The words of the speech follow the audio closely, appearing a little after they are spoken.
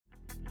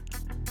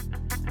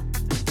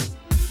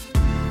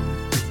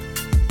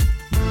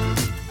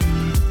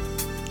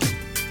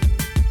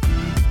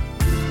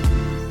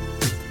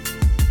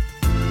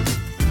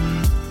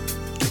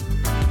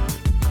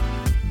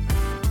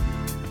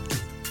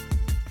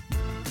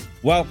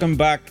Welcome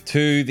back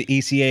to the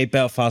ECA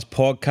Belfast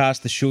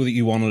podcast, the show that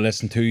you want to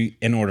listen to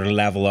in order to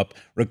level up,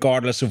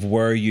 regardless of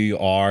where you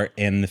are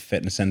in the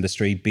fitness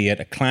industry, be it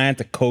a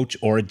client, a coach,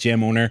 or a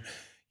gym owner.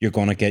 You're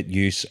going to get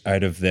use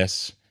out of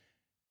this.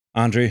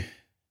 Andrew,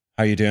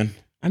 how you doing?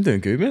 I'm doing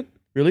good, mate.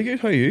 Really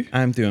good. How are you?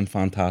 I'm doing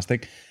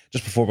fantastic.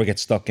 Just before we get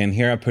stuck in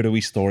here, I put a wee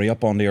story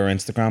up onto our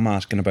Instagram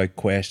asking about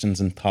questions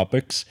and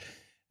topics.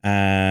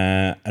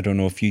 I don't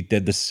know if you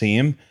did the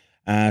same.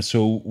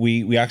 So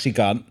we actually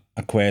got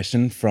a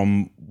question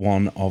from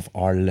one of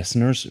our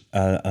listeners,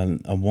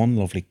 one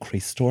lovely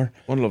crease store.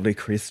 One lovely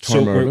crease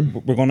store. So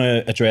we're going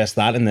to address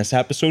that in this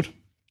episode.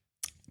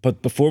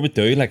 But before we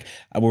do,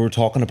 we were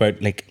talking about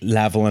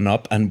leveling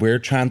up, and we're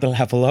trying to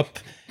level up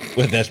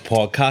with this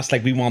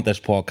podcast. We want this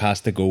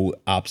podcast to go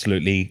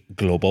absolutely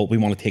global. We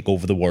want to take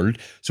over the world.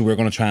 So we're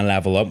going to try and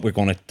level up. We're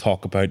going to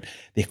talk about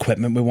the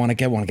equipment we want to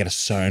get. We want to get a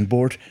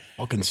soundboard.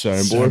 Fucking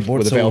soundboard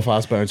with a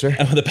Belfast bouncer.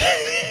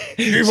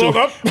 You woke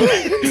up.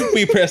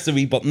 We press the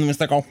wee button and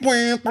it's like,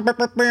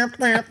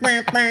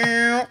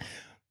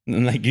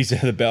 and like you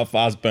said, the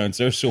Belfast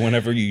bouncer. So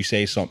whenever you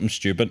say something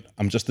stupid,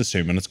 I'm just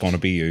assuming it's going to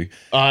be you.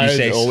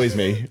 Always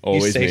me.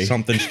 Always you say me.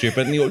 something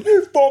stupid and you go,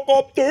 you fuck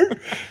up, dude.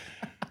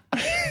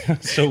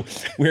 So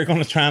we're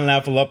going to try and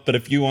level up. But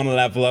if you want to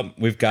level up,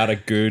 we've got a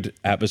good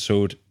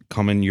episode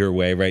coming your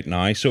way right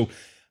now. So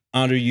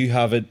Andrew, you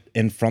have it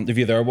in front of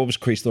you there. What was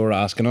Creastor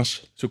asking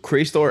us? So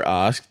Creastor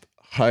asked,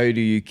 how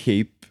do you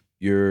keep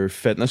your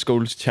fitness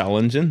goals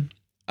challenging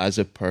as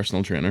a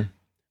personal trainer?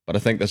 But I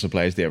think this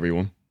applies to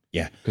everyone.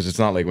 Yeah. Because it's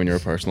not like when you're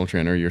a personal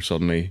trainer, you're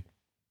suddenly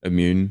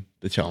immune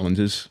to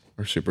challenges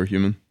or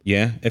superhuman.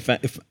 Yeah. If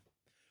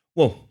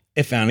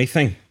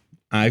anything,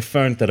 I've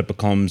found that it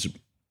becomes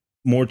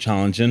more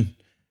challenging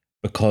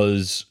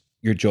because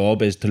your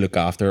job is to look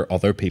after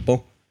other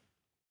people.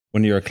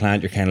 When you're a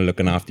client, you're kind of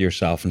looking after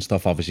yourself and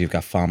stuff. Obviously, you've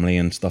got family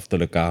and stuff to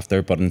look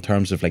after. But in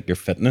terms of your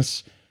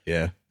fitness,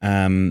 yeah.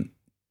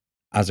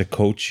 As a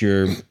coach,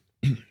 you're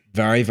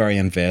very, very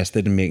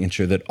invested in making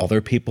sure that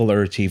other people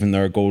are achieving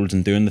their goals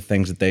and doing the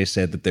things that they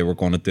said that they were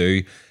going to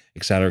do,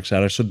 et cetera, et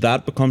cetera. So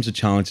that becomes a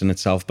challenge in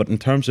itself. But in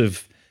terms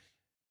of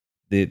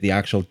the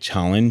actual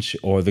challenge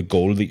or the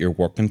goal that you're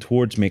working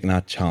towards, making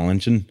that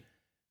challenging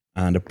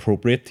and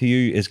appropriate to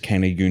you is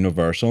kind of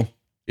universal.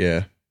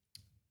 Yeah.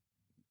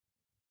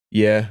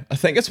 Yeah. I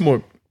think it's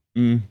more,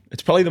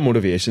 it's probably the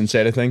motivation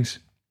side of things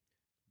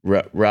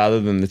rather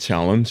than the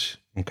challenge.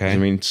 Okay. I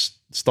mean,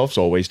 stuff's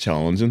always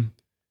challenging.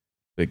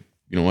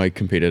 I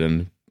competed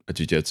in a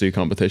jiu-jitsu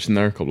competition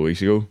there a couple of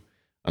weeks ago,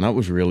 and that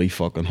was really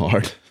fucking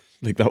hard.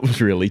 That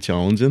was really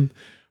challenging.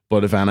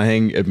 But if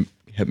anything, it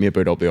hit me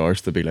about up the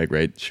arse to be like,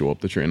 right, show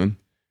up to training,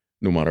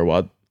 no matter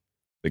what,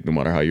 no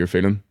matter how you're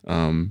feeling.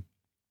 And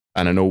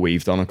I know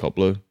we've done a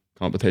couple of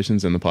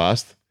competitions in the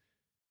past,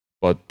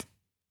 but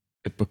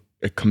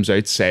it comes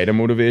outside of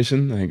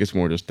motivation. I think it's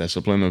more just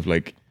discipline of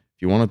if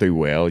you want to do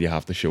well, you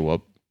have to show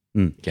up.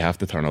 You have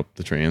to turn up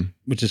to train.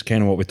 Which is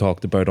kind of what we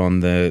talked about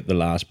on the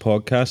last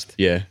podcast.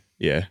 Yeah,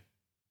 yeah.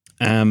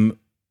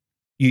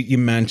 You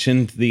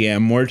mentioned the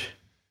M word.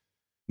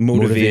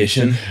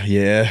 Motivation.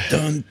 Yeah.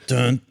 Dun,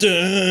 dun,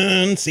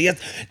 dun. See it?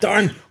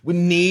 Darn, we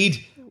need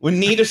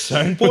a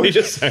soundboard. We need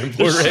a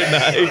soundboard right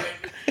now.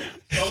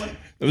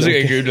 That was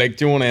a good,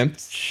 do you want to end?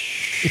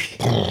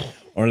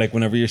 Or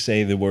whenever you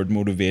say the word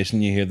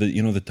motivation, you hear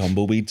the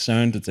tumbleweed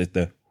sound. It's like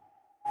the...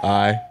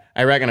 I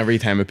reckon every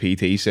time a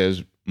PT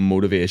says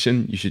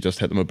motivation, you should just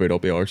hit them a boot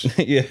up the arse.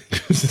 Yeah.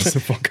 It's the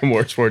fucking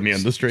worst word in the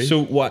industry.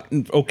 So what?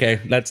 Okay,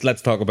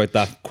 let's talk about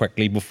that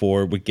quickly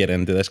before we get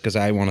into this, because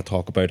I want to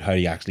talk about how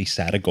you actually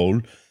set a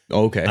goal.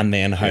 Okay. And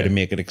then how to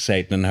make it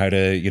exciting and how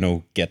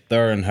to get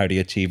there and how to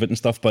achieve it and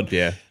stuff. But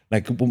yeah,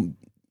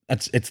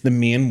 it's the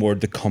main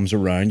word that comes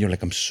around. You're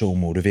like, I'm so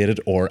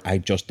motivated, or I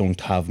just don't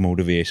have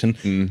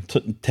motivation.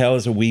 Tell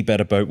us a wee bit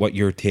about what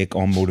your take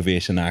on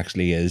motivation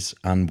actually is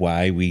and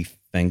why we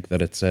think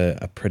that it's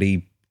a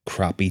pretty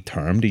crappy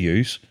term to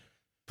use.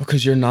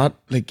 Because you're not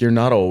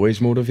always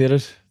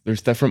motivated.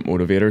 There's different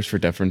motivators for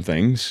different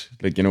things.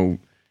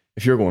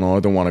 If you're going, I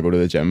don't want to go to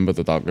the gym, but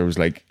the doctor was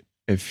like,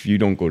 if you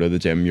don't go to the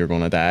gym, you're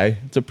going to die.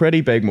 It's a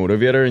pretty big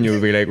motivator, and you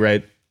would be like,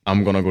 right,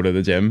 I'm going to go to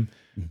the gym.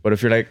 But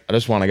if you're like, I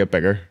just want to get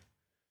bigger,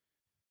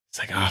 it's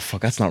like,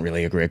 fuck, that's not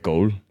really a great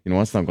goal.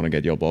 That's not going to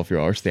get you up off your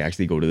arse to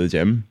actually go to the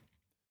gym.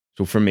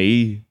 So for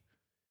me,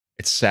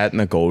 it's setting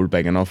a goal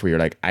big enough where you're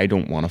like, I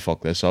don't want to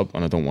fuck this up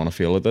and I don't want to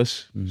fail at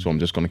this. So I'm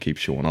just going to keep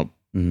showing up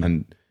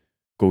and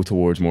go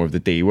towards more of the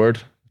D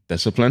word,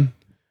 discipline,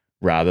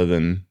 rather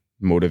than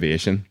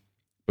motivation.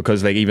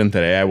 Because even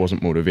today, I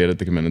wasn't motivated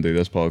to come in and do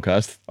this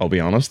podcast, I'll be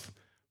honest.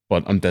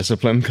 But I'm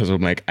disciplined because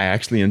I'm like, I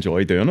actually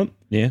enjoy doing it.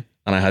 Yeah.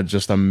 And I had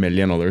just a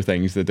million other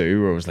things to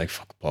do where I was like,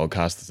 fuck,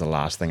 podcast is the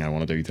last thing I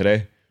want to do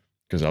today.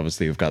 Because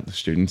obviously we've got the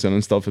students in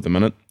and stuff at the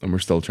minute, and we're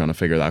still trying to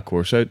figure that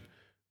course out.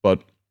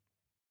 But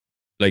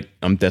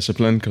I'm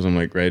disciplined because I'm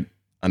like, right,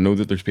 I know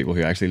that there's people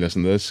who actually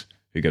listen to this,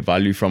 who get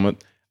value from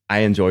it. I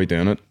enjoy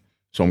doing it,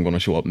 so I'm going to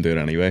show up and do it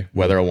anyway,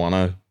 whether I want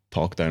to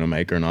talk down a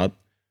mic or not.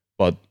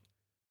 But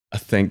I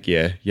think,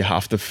 you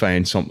have to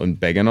find something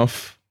big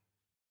enough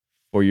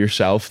for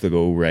yourself to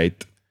go,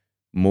 right,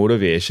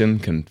 motivation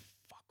can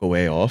fuck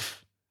away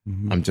off.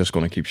 Mhm. I'm just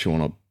going to keep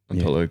showing up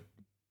until I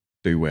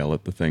do well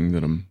at the thing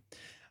that I'm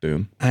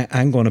doing.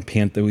 I'm going to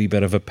paint a wee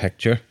bit of a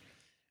picture.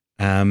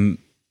 I'm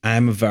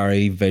a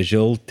very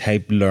visual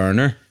type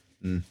learner.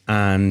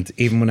 And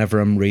even whenever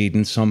I'm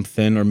reading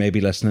something or maybe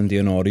listening to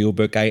an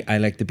audiobook, I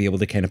like to be able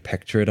to kind of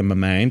picture it in my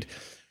mind.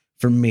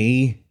 For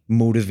me,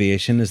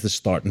 motivation is the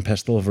starting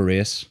pistol of a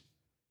race.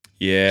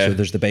 Yeah. So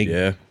there's the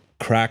big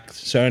cracked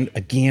sound.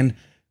 Again,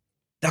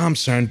 damn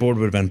soundboard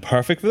would have been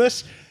perfect for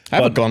this. I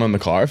have a gun in the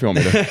car if you want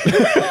me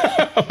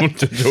to. I'm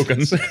just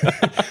joking. So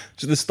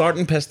the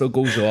starting pistol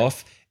goes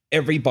off.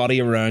 Everybody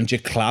around you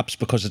claps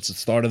because it's the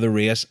start of the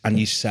race, and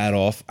you set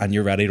off and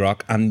you're ready to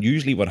rock. And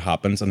usually what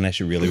happens, unless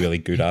you're really, really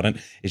good at it,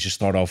 is you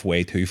start off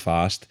way too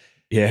fast.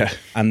 Yeah.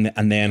 And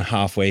then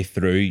halfway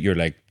through, you're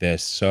like,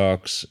 this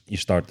sucks. You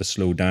start to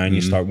slow down. You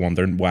start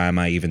wondering, why am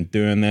I even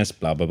doing this?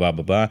 Blah, blah, blah,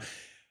 blah, blah.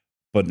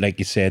 But like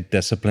you said,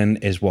 discipline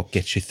is what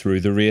gets you through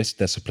the race.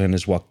 Discipline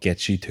is what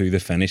gets you to the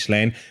finish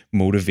line.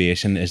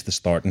 Motivation is the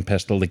starting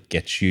pistol that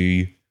gets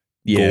you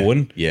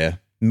going. Yeah.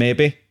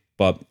 Maybe,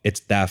 but it's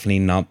definitely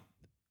not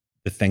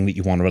the thing that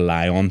you want to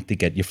rely on to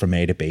get you from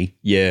A to B.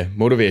 Yeah.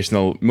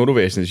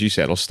 Motivation, as you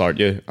said, will start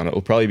you, and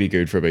it'll probably be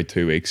good for about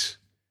 2 weeks.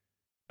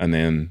 And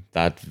then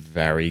that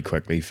very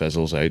quickly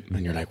fizzles out,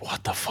 and you're like,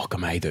 what the fuck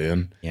am I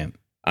doing? Yeah.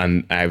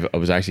 And I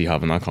was actually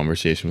having that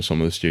conversation with some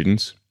of the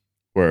students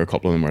where a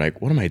couple of them were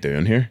like, what am I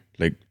doing here?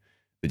 Like,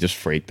 they just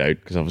freaked out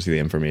because obviously the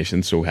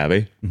information's so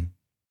heavy. Mm-hmm.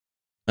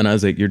 And I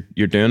was like,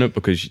 you're doing it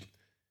because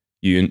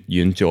you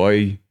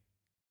enjoy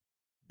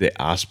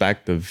the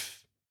aspect of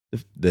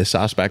this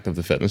aspect of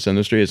the fitness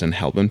industry is in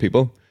helping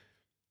people.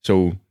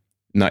 So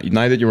now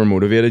that you were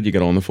motivated, you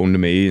get on the phone to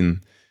me and,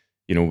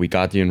 you know, we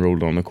got you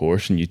enrolled on the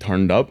course and you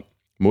turned up.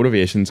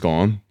 Motivation's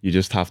gone. You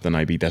just have to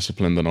now be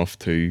disciplined enough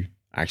to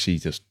actually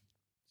just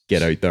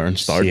get out there and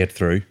start. See it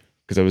through.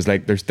 Because I was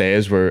like, there's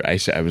days where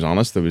I was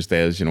honest, there was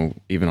days, you know,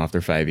 even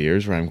after 5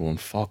 years where I'm going,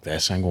 fuck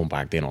this, I'm going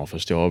back to an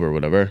office job or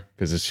whatever,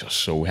 because it's just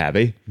so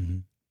heavy. Mm-hmm.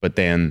 But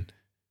then,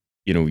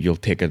 you know, you'll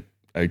take an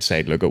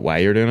outside look at why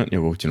you're doing it and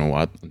you'll go, do you know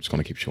what? I'm just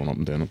going to keep showing up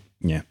and doing it.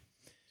 Yeah.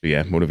 So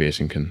yeah,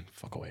 motivation can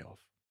fuck away off.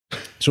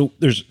 So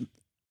there's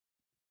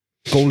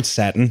goal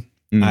setting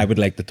I would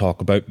like to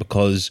talk about,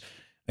 because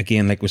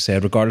again, like we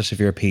said, regardless if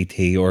you're a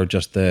PT or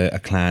just a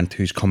client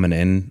who's coming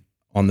in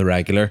on the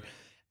regular,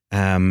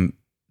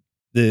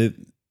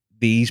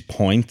 these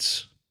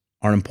points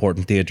are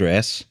important to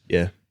address.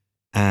 Yeah.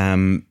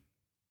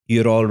 You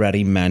had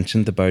already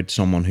mentioned about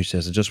someone who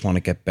says, I just want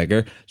to get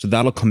bigger. So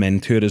that'll come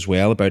into it as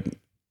well about,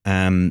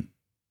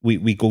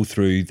 we go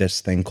through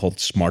this thing called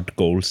SMART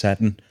goal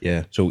setting.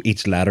 Yeah. So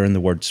each letter in the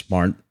word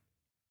SMART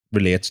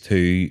relates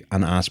to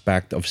an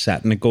aspect of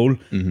setting a goal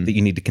that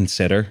you need to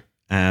consider.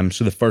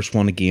 So the first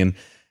one again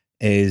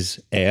is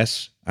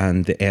S,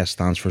 and the S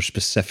stands for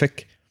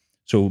specific.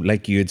 So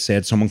like you had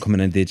said, someone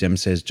coming into the gym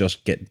says,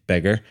 just get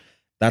bigger.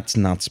 That's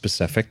not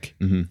specific.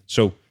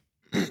 So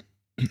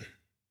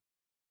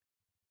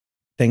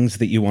things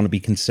that you want to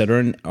be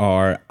considering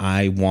are,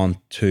 I want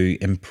to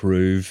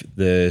improve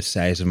the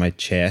size of my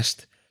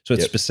chest. So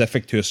it's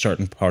specific to a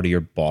certain part of your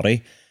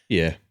body.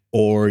 Yeah.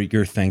 Or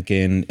you're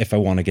thinking, if I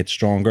want to get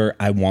stronger,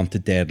 I want to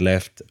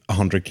deadlift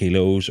 100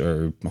 kilos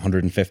or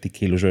 150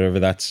 kilos, whatever.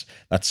 That's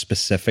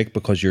specific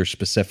because you're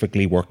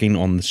specifically working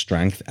on the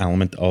strength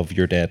element of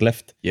your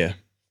deadlift. Yeah.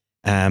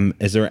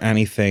 Is there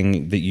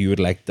anything that you would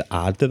like to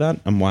add to that,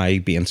 and why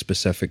being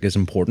specific is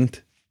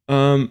important?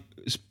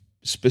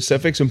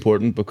 Specific's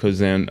important because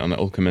then, and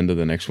it'll come into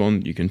the next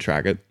one, you can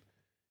track it.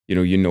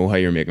 You know how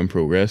you're making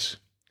progress.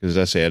 Because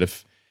as I said,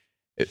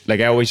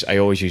 I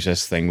always use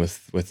this thing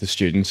with the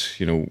students,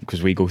 you know,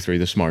 because we go through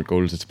the SMART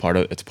goals. It's part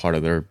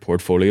of their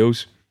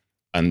portfolios.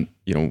 And,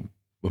 you know,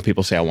 when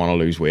people say I want to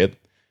lose weight,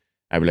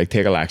 I would like,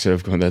 take a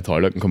laxative, go into the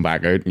toilet and come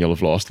back out and you'll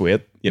have lost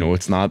weight. You know,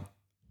 it's not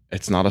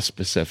a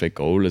specific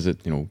goal. Is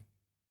it, you know,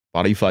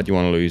 body fat you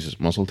want to lose? Is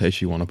it muscle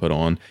tissue you want to put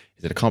on?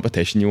 Is it a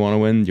competition you want to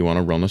win? Do you want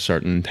to run a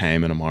certain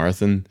time in a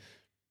marathon?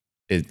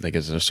 Is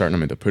it a certain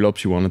amount of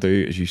pull-ups you want to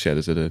do? As you said,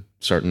 is it a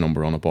certain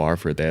number on a bar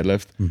for a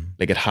deadlift?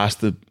 Like, it has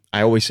to,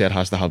 I always say it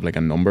has to have like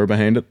a number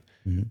behind it,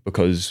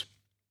 because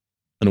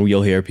I know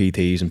you'll hear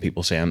PTs and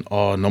people saying,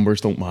 oh,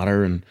 numbers don't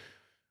matter and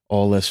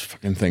all this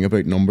fucking thing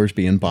about numbers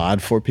being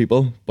bad for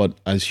people. But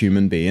as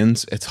human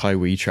beings, it's how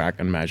we track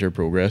and measure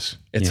progress.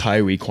 It's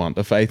how we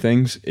quantify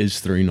things is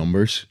through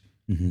numbers.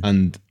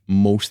 And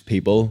most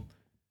people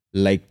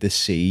like to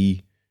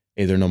see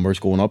either numbers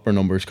going up or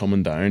numbers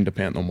coming down,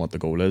 depending on what the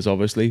goal is,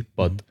 obviously.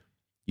 But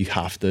you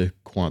have to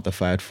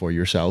quantify it for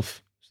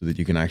yourself so that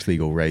you can actually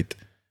go, right,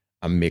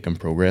 I'm making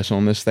progress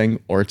on this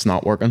thing, or it's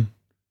not working.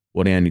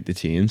 What do I need to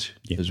change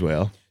as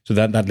well? So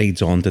that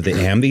leads on to the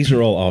M. These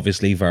are all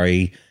obviously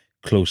very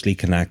closely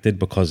connected,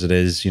 because it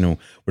is, you know,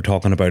 we're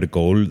talking about a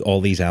goal.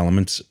 All these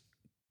elements,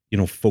 you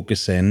know,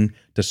 focus in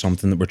to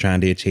something that we're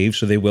trying to achieve.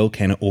 So they will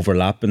kind of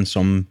overlap in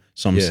some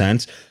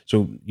sense.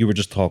 So you were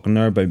just talking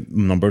there about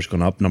numbers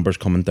going up, numbers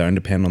coming down,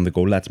 depending on the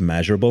goal. That's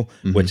measurable,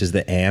 which is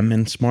the M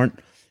in SMART.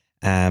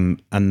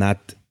 And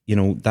that, you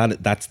know,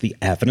 that's the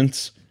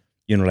evidence.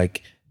 You know,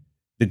 like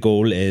the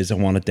goal is I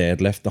want to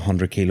deadlift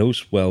 100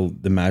 kilos. Well,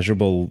 the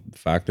measurable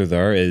factor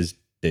there is,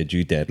 did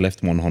you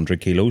deadlift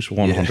 100 kilos?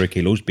 100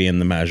 kilos being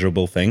the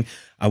measurable thing.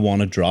 I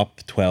want to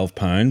drop 12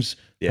 pounds.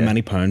 How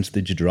many pounds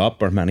did you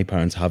drop, or how many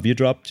pounds have you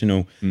dropped? You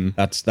know,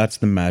 that's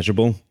the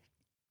measurable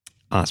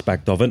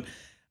aspect of it.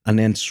 And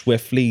then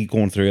swiftly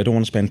going through, I don't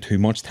want to spend too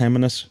much time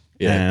on this.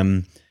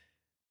 The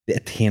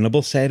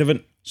attainable side of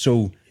it.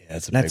 So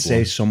let's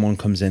say someone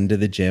comes into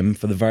the gym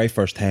for the very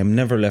first time,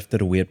 never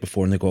lifted a weight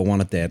before, and they go, I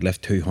want to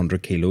deadlift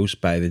 200 kilos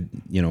by the,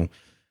 you know,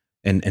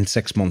 in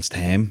 6 months'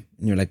 time.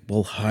 And you're like,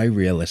 well, how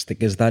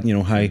realistic is that? You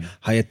know, how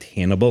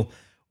attainable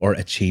or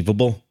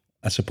achievable?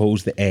 I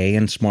suppose the A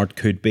in SMART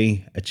could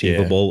be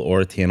achievable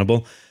or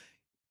attainable.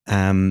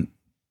 You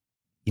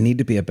need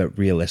to be a bit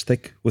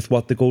realistic with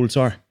what the goals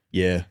are.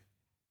 Yeah.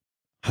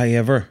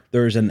 However,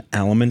 there's an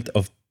element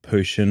of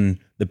pushing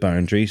the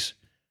boundaries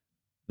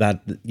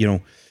that, you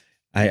know,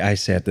 I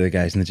said to the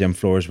guys in the gym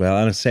floor as well,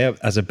 and I say it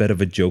as a bit of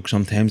a joke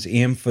sometimes,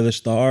 aim for the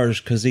stars,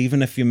 because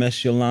even if you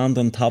miss, you'll land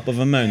on top of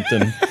a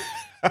mountain.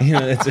 You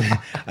know,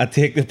 I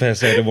take the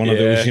piss out of one of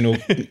those, you know,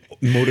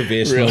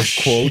 motivational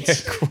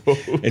quotes.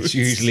 It's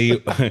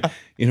usually,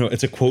 you know,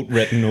 it's a quote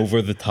written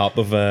over the top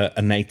of a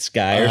night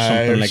sky or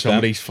something like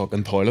somebody's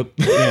fucking toilet.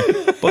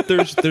 But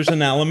there's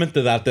an element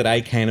to that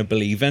I kind of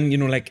believe in. You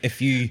know, like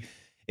if you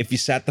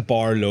set the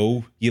bar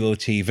low, you'll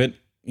achieve it.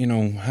 You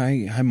know,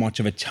 how much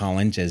of a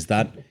challenge is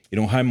that? You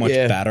know, how much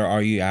better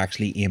are you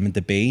actually aiming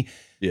to be?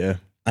 Yeah.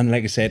 And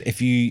like I said, if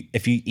you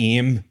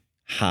aim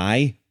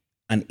high,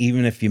 and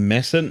even if you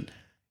miss it,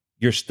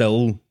 you're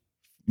still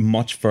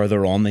much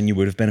further on than you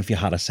would have been if you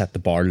had set the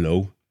bar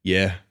low.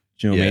 Yeah.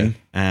 Do you know what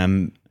I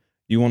mean?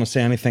 You want to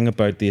say anything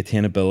about the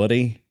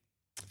attainability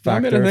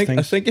factor?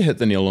 I think you hit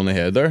the nail on the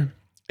head there.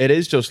 It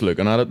is just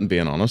looking at it and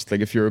being honest.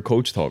 Like if you're a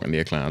coach talking to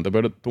a client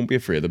about it, don't be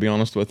afraid to be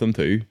honest with them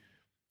too.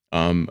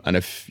 And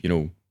if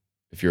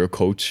you're a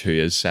coach who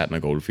is setting a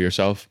goal for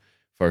yourself,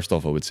 first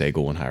off, I would say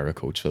go and hire a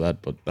coach for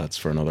that, but that's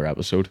for another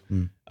episode.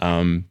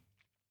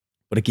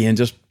 But again,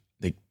 just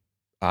like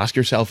ask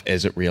yourself,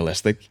 is it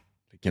realistic?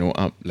 Like, you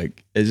know,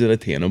 like, is it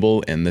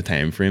attainable in the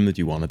time frame that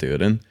you want to do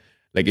it in?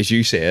 Like, as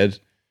you said,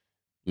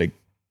 like,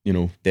 you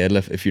know,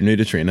 deadlift, if you're new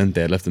to training,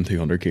 deadlifting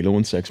 200 kilo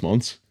in 6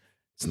 months,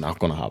 it's not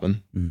going to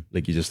happen.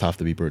 Like, you just have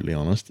to be brutally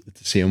honest. It's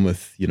the same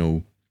with, you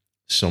know,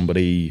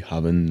 somebody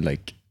having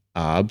like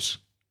abs.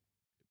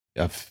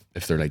 If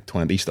they're like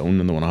 20 stone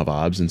and they want to have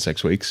abs in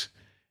 6 weeks,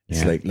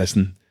 it's like,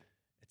 listen,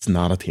 it's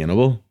not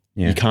attainable.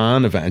 You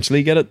can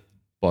eventually get it,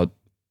 but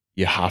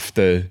you have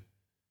to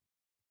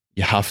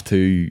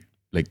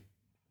like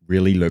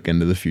really look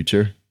into the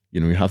future. You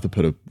know, you have to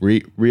put a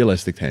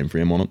realistic time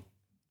frame on it.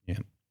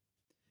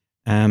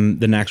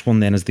 The next one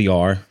then is the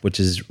R, which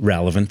is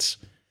relevance.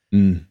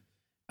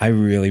 I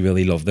really,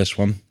 really love this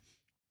one.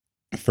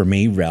 For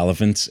me,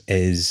 relevance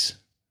is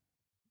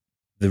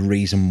the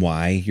reason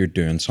why you're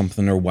doing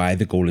something, or why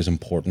the goal is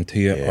important to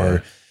you.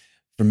 Or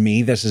for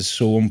me, this is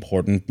so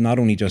important. Not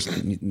only just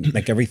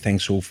like everything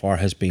so far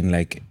has been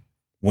like,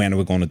 when are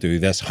we going to do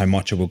this? How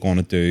much are we going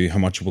to do? How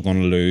much are we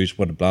going to lose?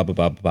 What, blah, blah,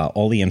 blah, blah,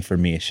 all the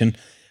information.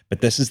 But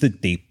this is the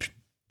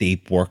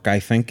deep work, I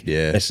think.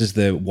 This is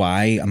the,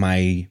 why am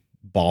I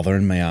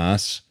bothering my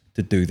ass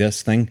to do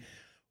this thing?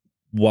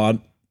 What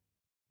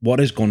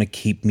is going to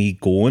keep me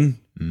going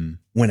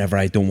whenever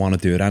I don't want to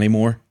do it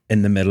anymore?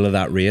 In the middle of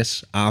that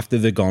race, after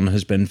the gun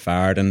has been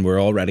fired and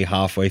we're already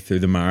halfway through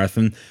the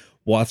marathon,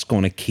 what's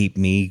going to keep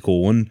me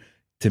going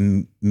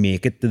to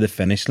make it to the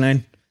finish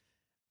line?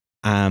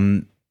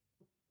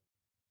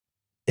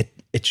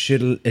 It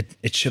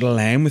should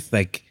align with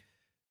like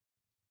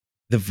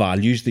the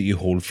values that you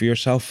hold for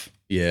yourself.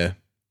 The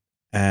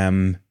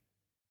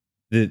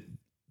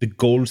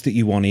goals that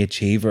you want to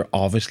achieve are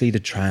obviously to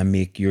try and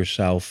make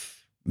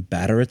yourself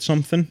better at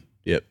something.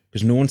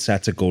 Because no one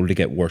sets a goal to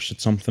get worse at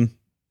something.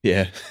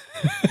 So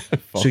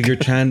you're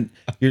trying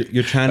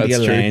to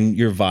align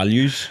your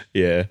values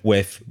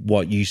with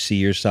what you see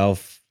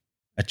yourself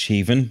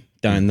achieving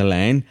down the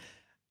line.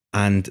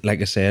 And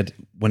like I said,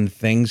 when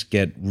things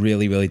get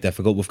really, really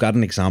difficult, we've got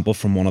an example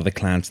from one of the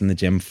clients in the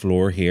gym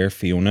floor here,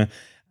 Fiona.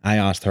 I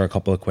asked her a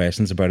couple of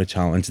questions about a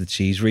challenge that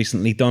she's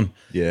recently done.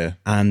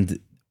 And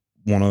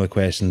one of the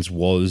questions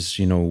was,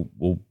 you know,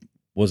 well,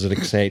 was it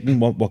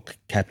exciting? What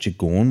kept you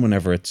going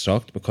whenever it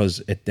sucked? Because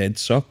it did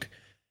suck.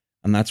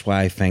 And that's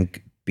why I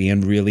think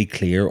being really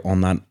clear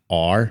on that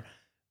R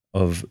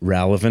of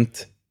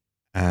relevant,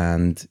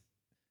 and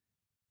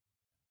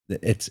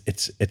it's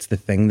the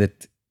thing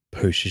that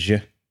pushes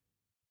you.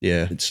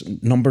 It's,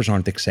 numbers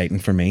aren't exciting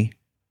for me.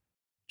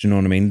 Do you know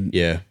what I mean?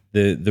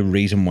 The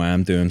reason why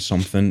I'm doing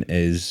something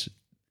is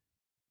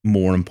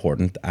more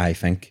important, I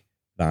think,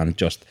 than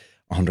just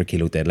 100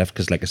 kilo deadlift.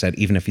 Because like I said,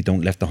 even if you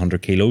don't lift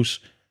 100 kilos,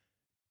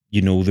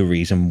 you know the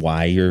reason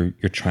why you're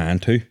trying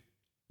to.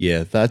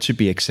 That should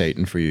be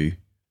exciting for you.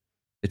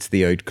 It's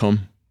the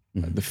outcome,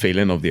 the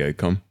feeling of the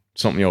outcome.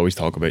 Something you always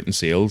talk about in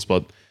sales,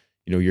 but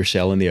you know, you're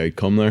selling the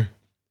outcome there,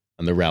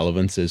 and the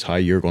relevance is how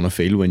you're going to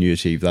feel when you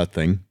achieve that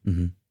thing.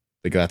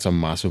 Like that's a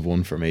massive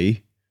one for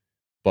me.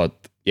 But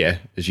yeah,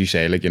 as you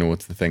say, like, you know,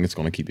 it's the thing that's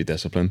going to keep you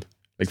disciplined.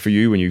 Like for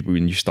you, when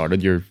you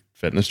started your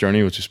fitness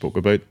journey, which you spoke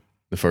about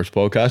the first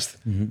podcast,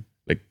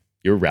 like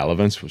your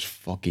relevance was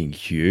fucking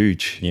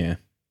huge. Yeah.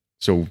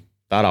 So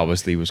that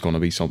obviously was going to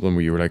be something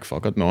where you were like,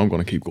 fuck it, no, I'm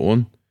going to keep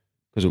going,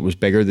 because it was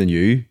bigger than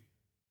you.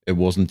 It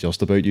wasn't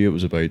just about you. It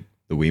was about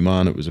the wee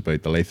man. It was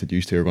about the life that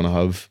you two are going to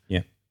have.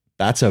 Yeah.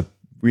 That's a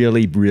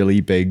really,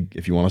 really big,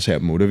 if you want to say, a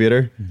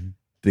motivator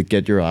to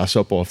get your ass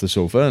up off the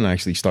sofa and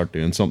actually start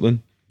doing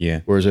something.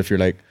 Yeah. Whereas if you're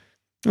like,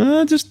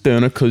 just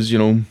doing it because, you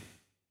know, it'd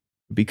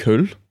be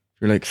cool.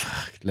 You're like,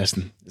 fuck,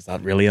 listen, is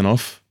that really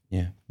enough?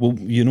 Yeah. Well,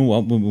 you know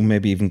what we'll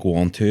maybe even go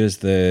on to is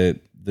the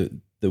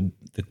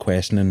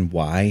questioning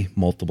why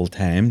multiple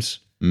times.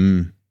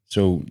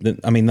 So,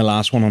 the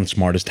last one on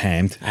Smart is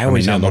timed. I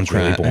always that end up one's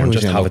really crying. boring.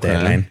 Just have a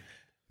deadline.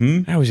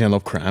 I always end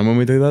up crying when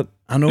we do that.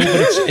 I know, but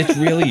it's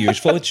really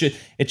useful.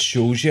 It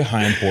shows you how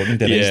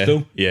important it is,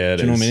 though. Yeah,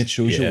 Do you know what I mean? It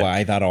shows you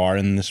why that hour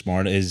in the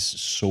Smart is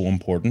so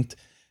important.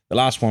 The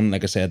last one,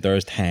 like I said, there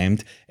is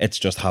timed. It's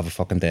just have a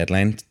fucking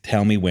deadline.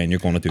 Tell me when you're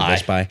going to do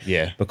this by.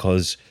 Yeah.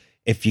 Because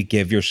if you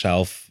give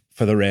yourself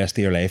for the rest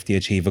of your life to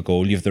achieve a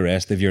goal, you have the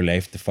rest of your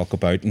life to fuck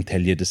about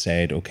until you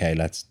decide, okay,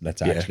 let's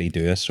actually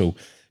do this. So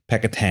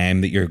pick a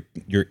time that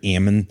you're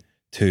aiming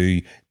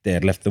to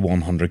deadlift the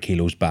 100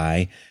 kilos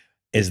by.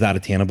 Is that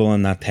attainable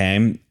in that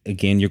time?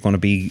 Again, you're going to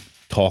be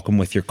talking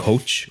with your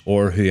coach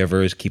or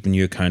whoever is keeping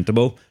you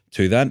accountable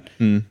to that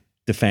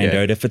to find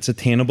out if it's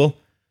attainable.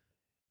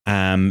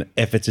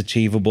 If it's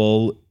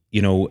achievable,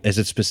 you know, is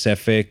it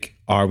specific?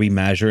 Are we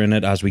measuring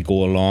it as we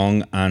go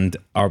along? And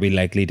are we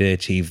likely to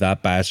achieve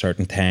that by a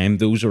certain time?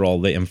 Those are all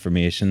the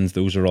informations.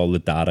 Those are all the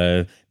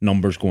data,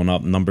 numbers going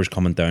up, numbers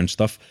coming down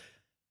stuff.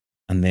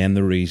 And then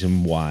the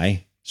reason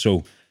why.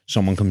 So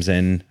someone comes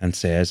in and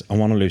says, I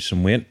want to lose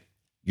some weight.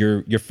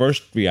 Your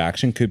first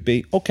reaction could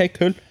be, okay,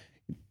 cool.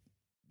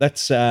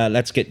 Let's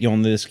get you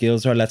on the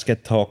scales, or let's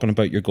get talking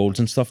about your goals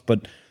and stuff.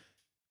 But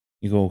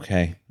you go,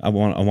 okay, I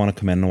want to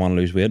come in and I want to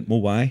lose weight.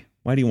 Well, why?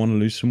 Why do you want to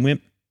lose some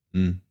weight?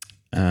 You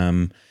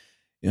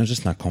know,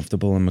 just not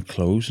comfortable in my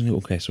clothes. And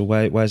okay, so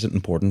why is it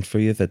important for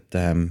you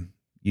that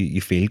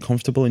you feel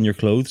comfortable in your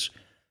clothes?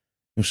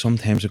 You know,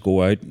 sometimes I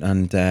go out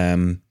and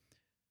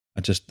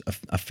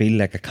I feel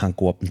like I can't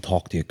go up and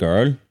talk to a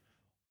girl,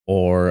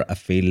 or I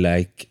feel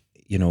like,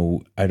 you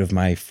know, out of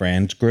my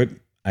friends group,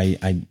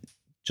 I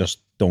just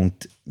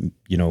don't,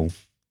 you know,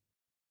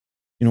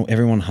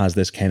 everyone has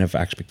this kind of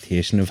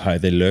expectation of how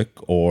they look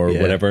or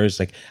whatever.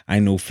 It's like, I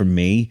know for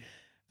me,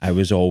 I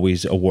was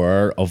always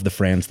aware of the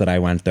friends that I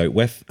went out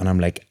with, and I'm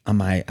like,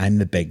 I'm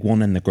the big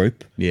one in the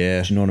group.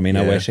 Yeah. Do you know what I mean?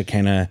 Yeah. I wish I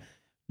kind of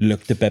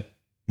looked a bit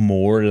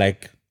more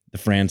like the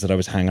friends that I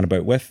was hanging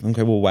about with.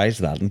 Okay, well, why is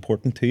that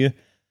important to you?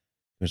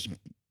 Because,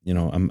 you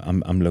know,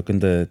 I'm looking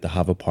to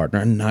have a partner,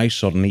 and now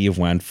suddenly you've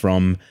went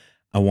from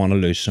I want to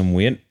lose some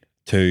weight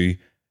to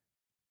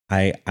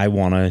I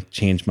want to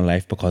change my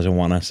life because I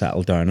want to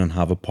settle down and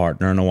have a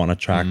partner, and I want to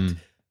attract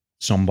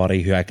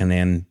somebody who I can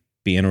then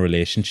be in a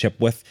relationship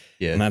with.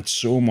 Yeah. And that's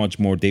so much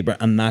more deeper.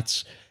 And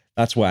that's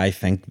why I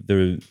think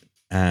the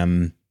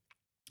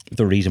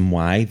reason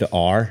why the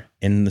R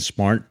in the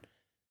Smart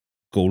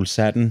goal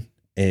setting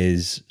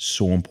is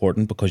so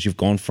important, because you've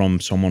gone from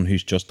someone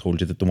who's just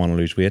told you that they want to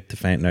lose weight to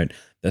finding out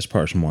this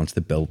person wants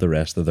to build the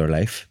rest of their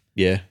life.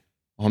 Yeah,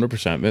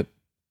 100%, mate.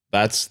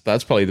 That's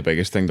probably the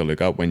biggest thing to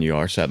look at when you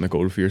are setting a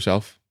goal for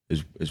yourself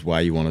is why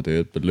you want to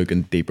do it, but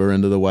looking deeper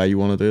into the why you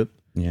want to do it.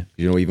 Yeah.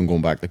 You know, even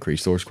going back to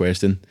Christoph's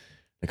question,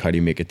 like, how do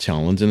you make it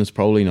challenging? It's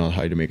probably not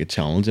how to make it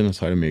challenging, it's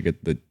how to make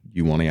it that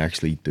you want to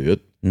actually do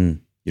it. You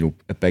know,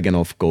 a big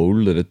enough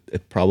goal that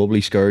it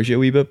probably scares you a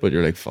wee bit, but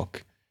you're like,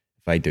 fuck,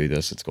 if I do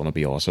this, it's going to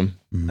be awesome.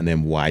 And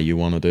then why you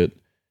want to do it.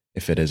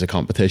 If it is a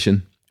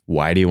competition,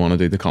 why do you want to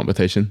do the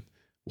competition?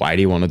 Why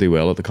do you want to do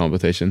well at the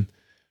competition?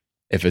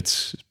 If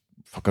it's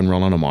fucking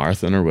running a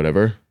marathon or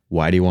whatever,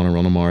 why do you want to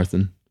run a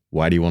marathon?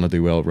 Why do you want to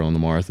do well at running the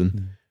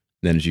marathon?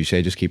 Then, as you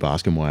say, just keep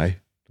asking why.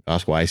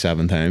 Ask why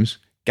 7 times.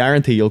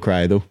 Guarantee you'll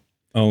cry, though.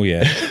 Oh,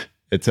 yeah.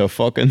 It's a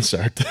fucking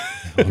cert.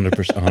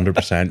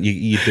 100%.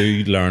 You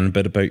do learn a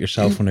bit about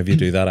yourself whenever you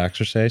do that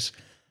exercise.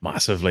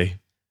 Massively.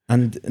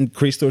 And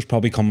Christo's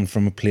probably coming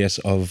from a place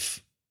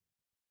of,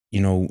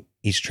 you know,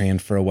 he's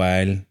trained for a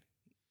while.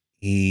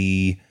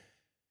 He's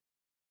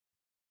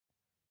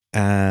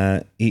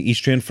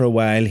trained for a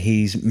while.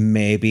 He's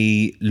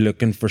maybe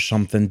looking for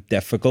something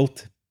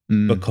difficult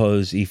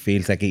because he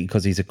feels like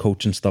because he's a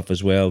coach and stuff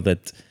as well,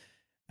 that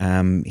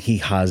he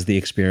has the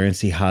experience,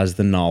 he has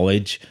the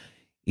knowledge.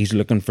 He's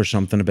looking for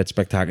something a bit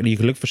spectacular. You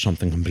could look for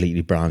something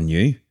completely brand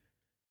new.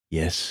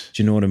 Yes.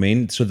 Do you know what I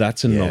mean? So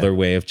that's another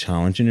way of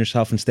challenging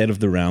yourself instead of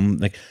the realm.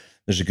 Like,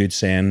 there's a good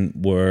saying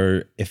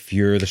where if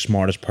you're the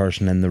smartest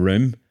person in the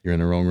room, you're in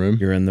the wrong room.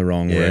 You're in the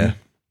wrong room.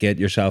 Get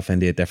yourself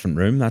into a different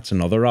room. That's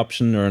another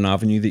option or an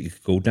avenue that you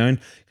could go down,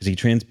 because he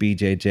trains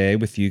BJJ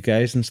with you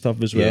guys and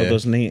stuff as well,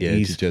 doesn't he? Yeah,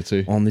 he's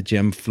jiu-jitsu. On the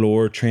gym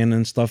floor training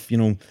and stuff, you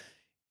know,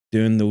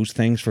 doing those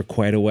things for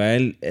quite a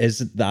while. Is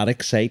that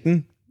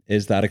exciting?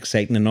 Is that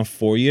exciting enough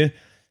for you?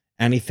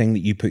 anything that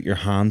you put your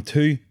hand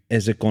to,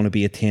 is it going to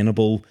be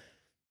attainable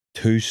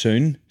too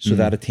soon? So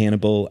that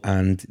attainable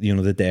and, you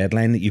know, the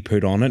deadline that you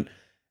put on it,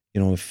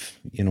 you know, if,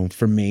 you know,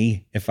 for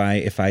me, if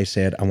I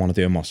said I want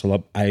to do a muscle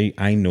up,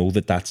 I know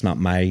that that's not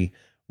my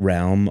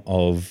realm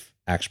of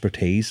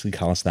expertise, the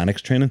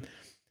calisthenics training.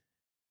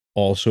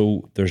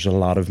 Also, there's a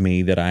lot of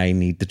me that I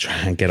need to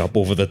try and get up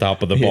over the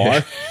top of the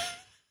bar.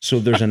 So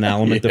there's an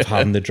element of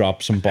having to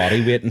drop some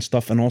body weight and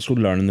stuff, and also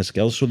learning the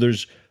skills. So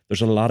there's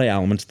a lot of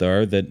elements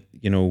there that,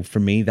 you know, for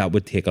me, that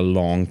would take a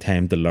long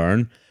time to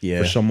learn.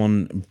 For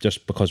someone,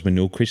 just because we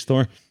know Chris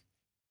Thor,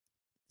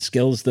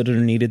 skills that are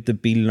needed to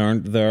be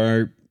learned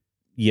there,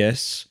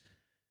 yes.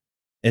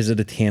 Is it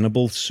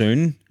attainable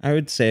soon? I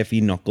would say if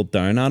he knuckled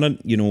down at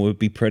it, you know, it would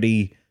be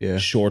pretty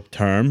short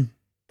term,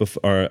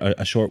 or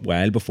a short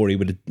while before he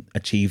would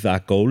achieve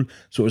that goal.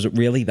 So is it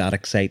really that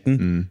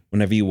exciting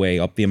whenever you weigh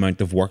up the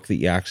amount of work that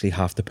you actually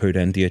have to put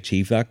in to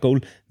achieve that goal?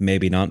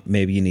 Maybe not.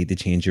 Maybe you need to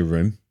change your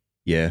room.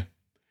 Yeah,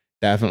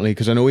 definitely.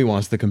 Because I know he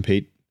wants to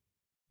compete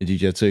in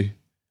jiu-jitsu,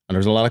 and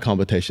there's a lot of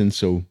competition,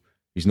 so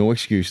there's no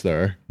excuse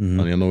there.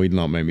 And I know he'd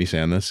not make me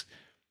saying this,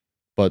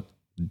 but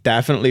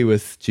definitely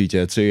with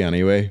jiu-jitsu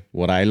anyway,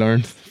 what I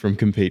learned from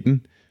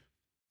competing,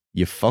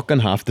 you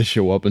fucking have to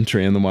show up and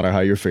train no matter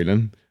how you're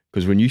feeling.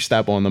 Because when you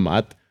step on the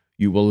mat,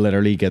 you will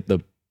literally get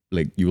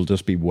you will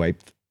just be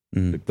wiped.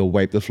 Like, they'll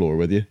wipe the floor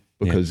with you,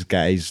 because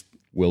guys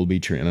will be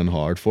training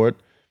hard for it,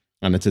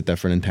 and it's a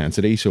different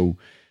intensity. So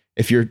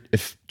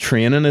if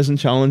training isn't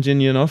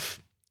challenging you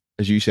enough,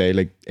 as you say,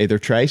 like, either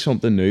try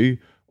something new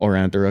or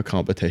enter a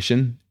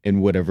competition in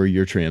whatever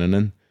you're training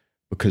in,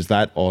 because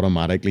that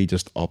automatically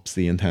just ups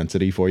the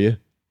intensity for you.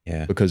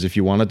 Yeah. Because if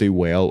you want to do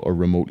well or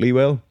remotely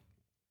well,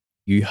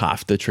 you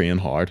have to train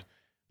hard.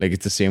 Like,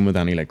 it's the same with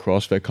any like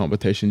CrossFit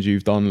competitions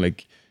you've done.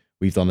 Like,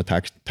 we've done a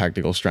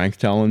tactical strength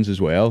challenge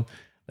as well.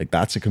 Like,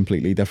 that's a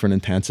completely different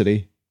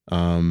intensity.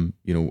 You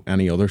know,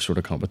 any other sort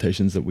of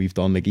competitions that we've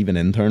done, like even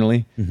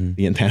internally,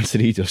 the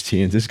intensity just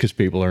changes because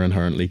people are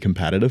inherently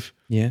competitive.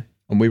 Yeah.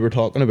 And we were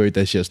talking about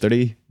this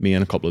yesterday, me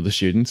and a couple of the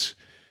students.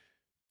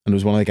 And there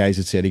was one of the guys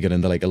that said he got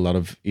into like a lot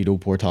of Ido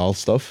Portal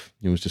stuff.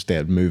 It was just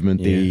dead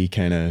movement. The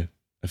kind of,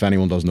 if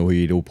anyone doesn't know who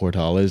Ido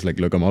Portal is,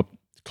 like, look him up.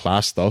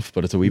 Class stuff,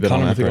 but it's a wee bit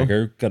Conor unethical.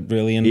 McGregor got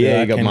really into he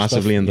that got kind of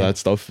massively stuff. into that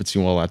stuff. It's,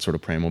 you know, all that sort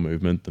of primal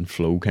movement and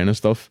flow kind of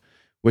stuff,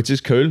 which is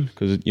cool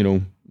because, you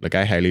know, like,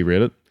 I highly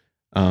rate it.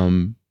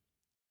 And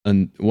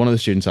one of the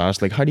students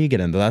asked, like, how do you get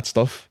into that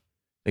stuff,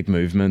 like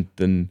movement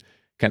and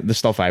kind of the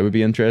stuff I would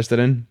be interested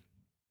in?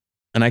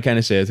 And I kind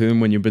of said to him,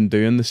 when you've been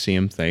doing the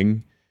same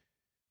thing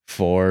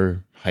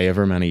for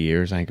however many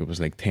years, I think it was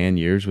like 10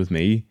 years with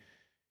me,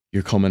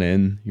 you're coming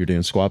in, you're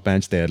doing squat,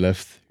 bench,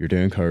 deadlift, you're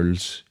doing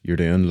curls, you're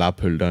doing lat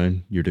pull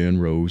down, you're doing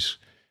rows.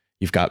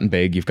 You've gotten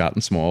big, you've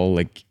gotten small,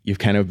 like, you've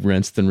kind of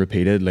rinsed and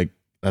repeated. Like,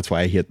 that's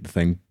why I hate the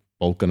thing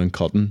bulking and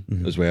cutting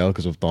as well,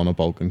 because I've done a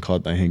bulk and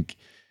cut, I think,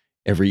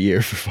 every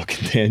year for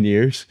fucking 10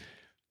 years.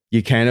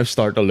 You kind of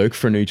start to look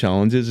for new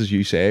challenges, as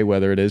you say,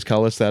 whether it is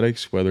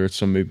calisthenics, whether it's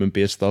some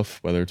movement-based stuff,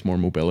 whether it's more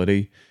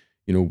mobility,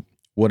 you know,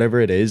 whatever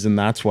it is. And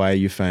that's why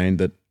you find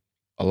that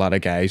a lot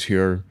of guys who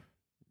are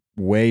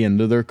way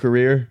into their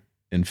career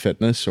in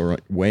fitness or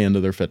way into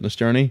their fitness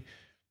journey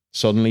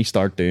suddenly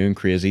start doing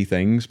crazy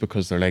things,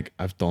 because they're like,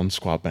 I've done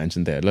squat, bench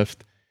and deadlift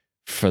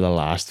for the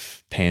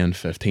last 10,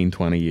 15,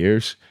 20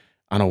 years,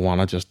 and I want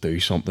to just do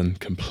something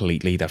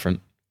completely different.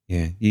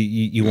 Yeah.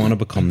 You want to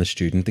become the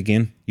student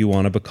again. You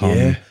want to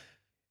become,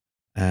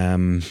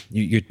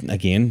 you're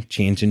again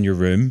changing your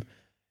room.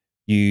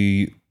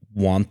 You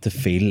want to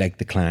feel like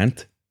the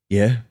client.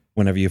 Yeah.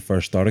 Whenever you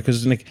first started,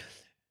 because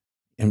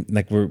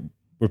like we're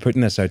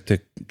putting this out to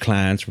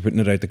clients, we're putting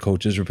it out to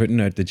coaches, we're putting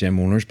it out to gym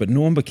owners, but no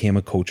one became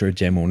a coach or a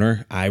gym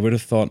owner, I would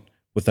have thought,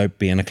 without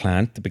being a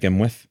client to begin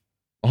with.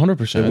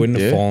 100%. They wouldn't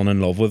have fallen in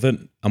love with it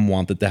and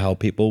wanted to help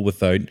people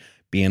without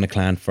being a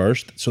client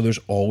first. So there's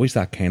always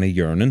that kind of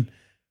yearning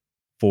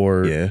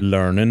for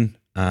learning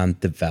and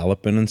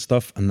developing and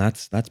stuff. And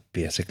that's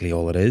basically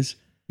all it is.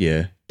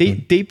 Yeah.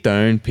 Deep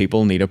down,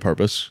 people need a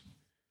purpose.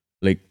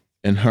 Like,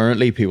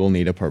 inherently, people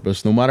need a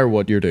purpose, no matter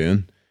what you're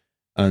doing.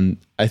 And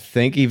I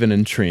think even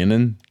in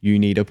training, you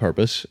need a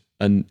purpose.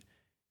 And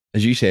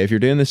as you say, if you're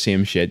doing the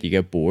same shit, you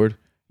get bored.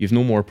 You've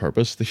no more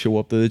purpose to show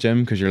up to the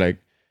gym, because you're like,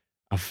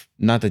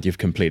 not that you've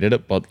completed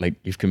it, but like,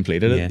 you've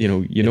completed it. You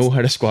know, you know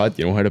how to squat,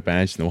 you know how to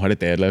bench, you know how to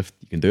deadlift.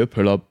 You can do a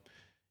pull up,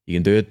 you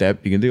can do a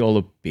dip, you can do all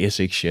the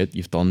basic shit.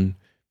 You've done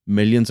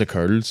millions of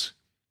curls.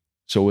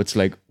 So it's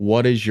like,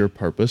 what is your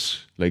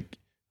purpose? Like,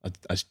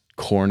 as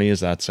corny as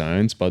that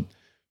sounds, but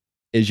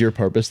is your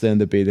purpose then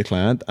to be the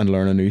client and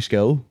learn a new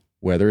skill?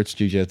 Whether it's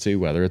jiu-jitsu,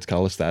 whether it's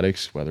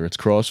calisthenics, whether it's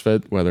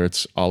CrossFit, whether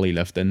it's ollie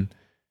lifting,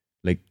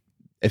 like,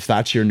 if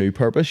that's your new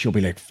purpose, you'll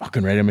be like,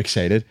 fucking right, I'm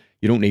excited.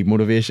 You don't need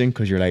motivation,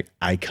 because you're like,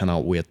 I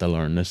cannot wait to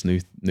learn this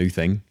new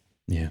thing.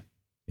 Yeah.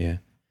 Yeah.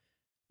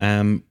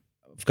 I've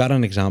got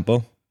an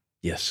example.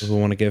 Yes. If we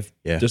want to give,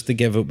 just to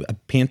give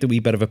paint a wee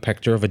bit of a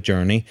picture of a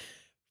journey,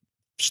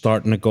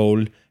 starting a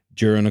goal,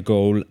 during a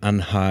goal,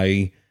 and how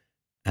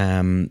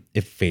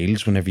it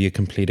feels whenever you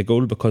complete a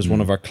goal. Because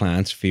one of our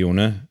clients,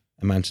 Fiona,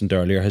 I mentioned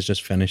earlier, has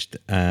just finished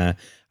a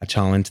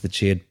challenge that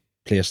she had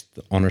placed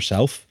on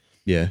herself.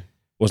 Yeah.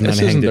 Wasn't This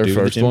anything isn't to their do with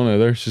the first gym. one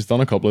either. She's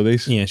done a couple of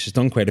these. Yeah, she's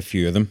done quite a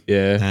few of them.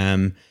 Yeah.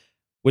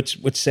 Which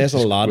says a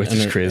lot which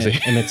is in, crazy.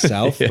 in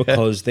itself Yeah.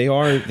 because they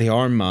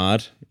are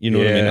mad. You know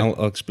what I mean? Yeah.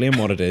 I'll explain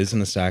what it is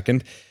in a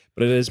second,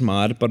 but it is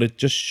mad. But it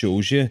just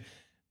shows you,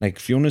 like,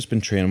 Fiona's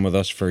been training with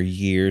us for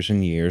years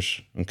and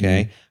years,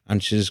 okay,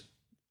 and she's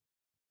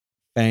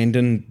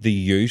finding the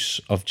use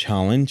of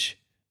challenge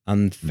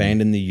and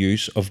finding the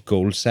use of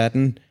goal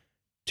setting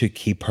to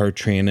keep her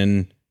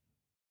training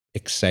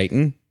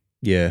exciting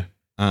Yeah.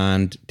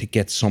 and to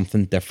get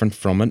something different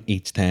from it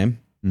each time.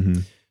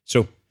 Mm-hmm.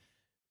 So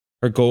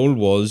her goal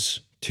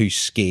was to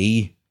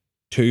ski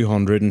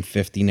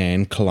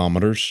 259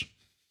 kilometers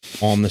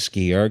on the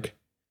ski erg.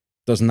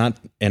 Doesn't that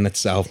in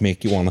itself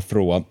make you want to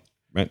throw up?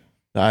 Right.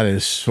 That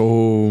is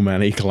so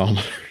many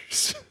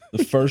kilometers.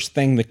 The first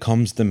thing that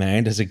comes to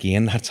mind is,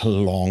 again, that's a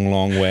long,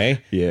 long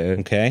way. Yeah.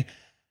 Okay.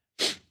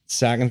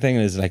 Second thing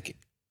is, like,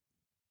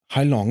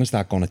 how long is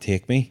that going to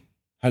take me?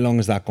 How long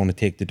is that going to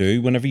take to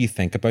do? Whenever you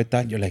think about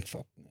that, you're like,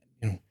 fuck,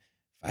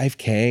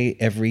 5K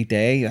every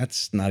day.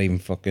 That's not even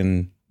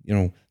fucking,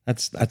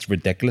 that's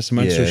ridiculous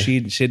amount. So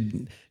Yeah.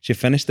 she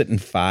finished it in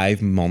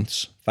 5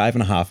 months,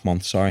 5.5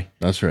 months. Sorry.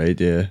 That's right.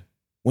 Yeah.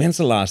 When's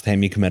the last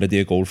time you committed to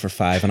a goal for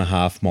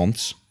 5.5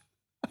 months?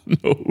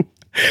 No.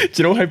 Do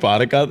you know how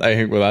bad it got? I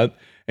think with that.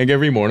 I think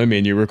every morning me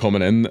and you were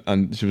coming in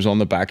and she was on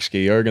the back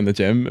ski erg in the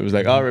gym. It was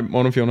like, all right,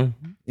 morning Fiona.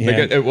 Like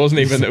Yeah. it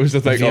wasn't even, it was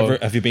just like,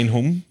 Have you been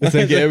home? it's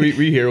like, yeah, we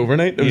here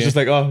overnight. It was Yeah. just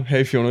like, oh,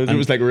 hey Fiona. It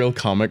was like real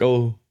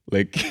comical,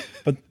 like.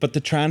 But to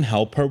try and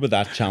help her with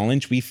that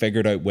challenge, we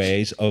figured out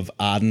ways of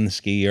adding the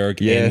ski erg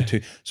Yeah.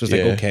 into. So it's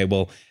like, Yeah. okay,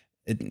 well,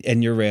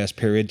 in your rest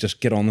period,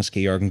 just get on the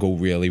ski erg and go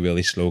really,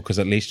 really slow, because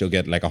at least you'll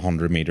get like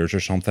 100 meters or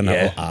something Yeah.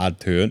 that will add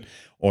to it.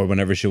 Or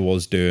whenever she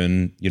was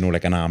doing,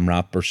 like an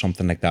AMRAP or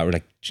something like that, we're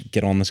like,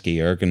 get on the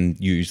ski erg and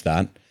use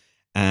that.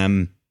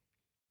 I've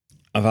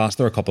asked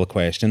her a couple of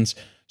questions.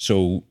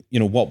 So,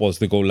 what was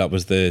the goal? That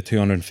was the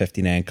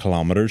 259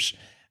 kilometers.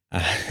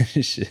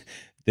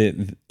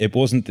 It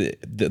wasn't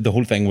the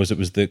whole thing was, it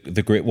was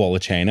the Great Wall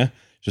of China.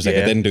 She was like,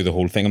 Yeah. I didn't do the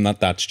whole thing. I'm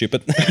not that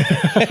stupid.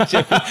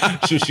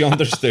 So she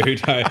understood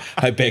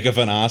how big of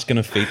an ask and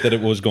a feat that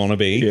it was going to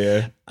be.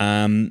 Yeah.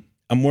 And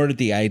where did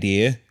the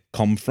idea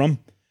come from?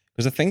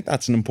 Because I think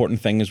that's an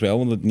important thing as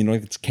well.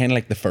 It's kind of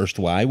like the first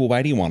why. Well,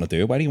 why do you want to do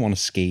it? Why do you want to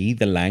ski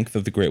the length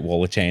of the Great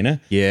Wall of China?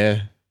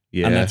 Yeah.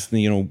 Yeah. And that's,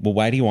 well,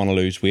 why do you want to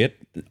lose weight?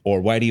 Or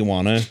why do you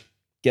want to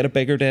get a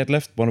bigger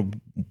deadlift?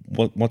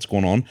 What's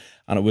going on?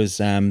 And it was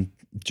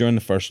during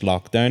the first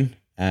lockdown.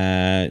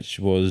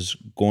 She was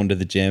going to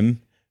the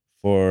gym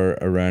for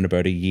around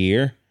about a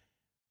year,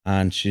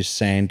 and she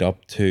signed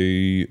up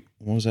to,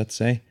 what was that to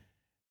say?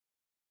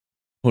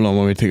 Hold on,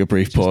 let me take a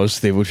brief pause.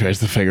 Steve tries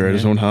to figure out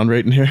his own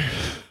handwriting here.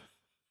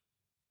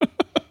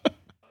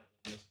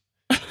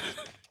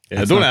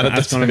 Yeah, don't edit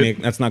this.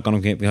 That's not gonna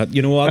make me hot.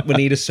 You know what? We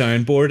need a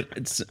soundboard.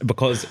 It's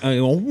because 2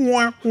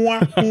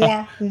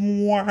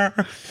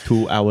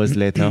 hours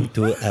later.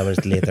 2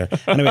 hours later.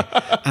 Anyway,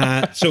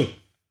 so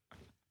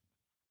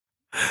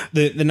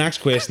the next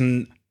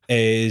question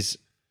is,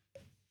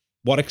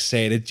 what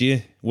excited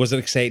you? Was it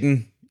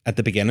exciting at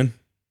the beginning?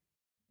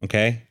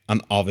 Okay,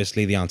 and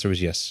obviously the answer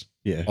was yes.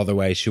 Yeah.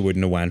 Otherwise, she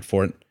wouldn't have went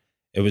for it.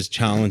 It was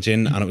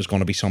challenging, and it was going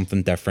to be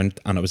something different,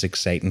 and it was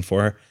exciting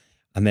for her.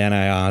 And then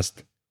I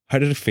asked, how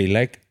did it feel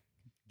like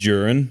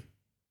during?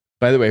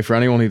 By the way, for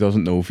anyone who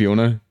doesn't know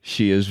Fiona,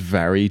 she is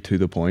very to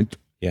the point.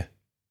 Yeah.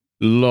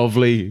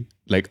 Lovely,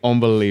 like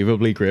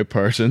unbelievably great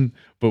person.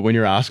 But when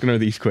you're asking her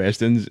these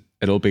questions,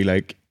 it'll be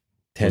like,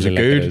 was it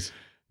good?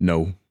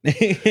 No.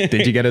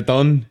 Did you get it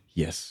done?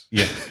 Yes.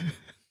 Yeah.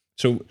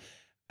 So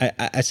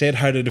I said,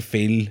 how did it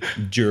feel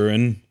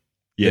during?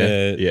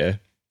 Yeah.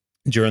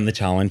 During the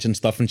challenge and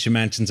stuff, and she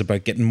mentions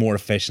about getting more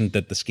efficient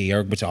at the ski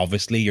erg, which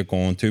obviously you're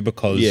going to,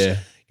 because you're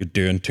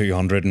doing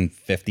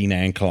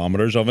 259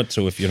 kilometers of it.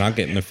 So if you're not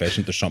getting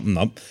efficient, there's something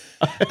up.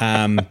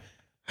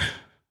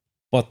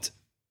 But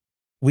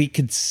we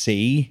could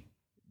see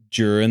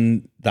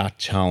during that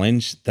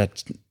challenge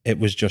that it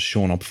was just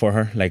showing up for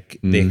her, like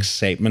the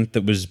excitement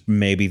that was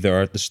maybe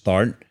there at the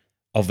start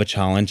of a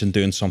challenge and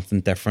doing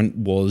something different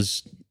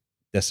was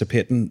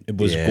dissipating. It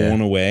was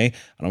going away,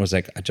 and I was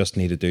like, I just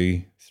need to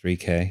do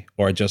 3K,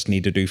 or I just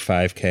need to do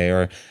 5K,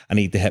 or I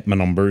need to hit my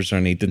numbers, or I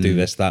need to do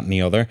this, that, and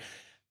the other.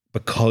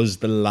 Because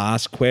the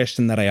last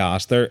question that I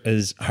asked her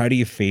is, how do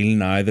you feel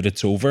now that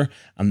it's over?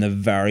 And the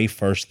very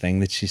first thing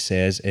that she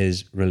says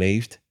is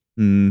relieved.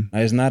 Now,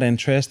 isn't that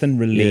interesting?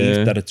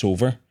 Relieved that it's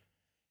over.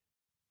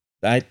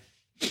 I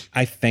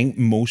think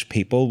most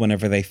people,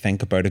 whenever they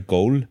think about a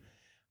goal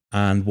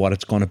and what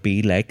it's going to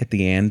be like at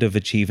the end of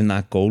achieving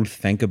that goal,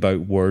 think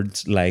about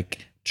words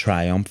like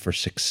triumph or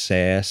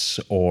success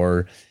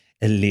or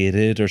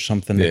elated or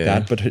something like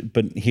that.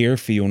 But here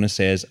Fiona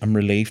says, I'm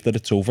relieved that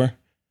it's over.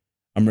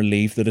 I'm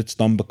relieved that it's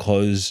done,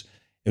 because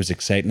it was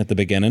exciting at the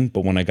beginning,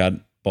 but when I got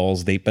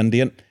balls deep into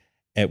it,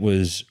 it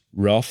was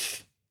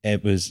rough.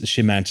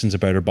 She mentions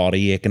about her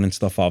body aching and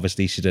stuff.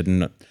 Obviously she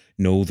didn't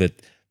know that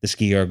the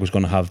ski erg was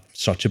going to have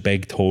such a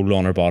big toll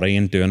on her body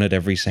and doing it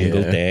every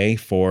single day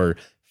for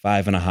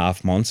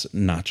 5.5 months.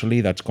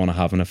 Naturally, that's going to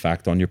have an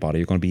effect on your body.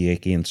 You're going to be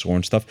achy and sore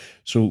and stuff.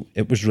 So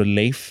it was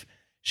relief.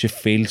 She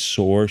feels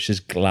sore. She's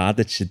glad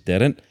that she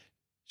didn't.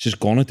 She's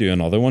going to do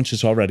another one.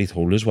 She's already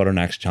told us what her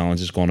next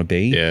challenge is going to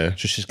be. Yeah.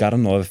 So she's got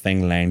another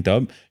thing lined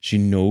up. She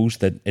knows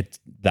that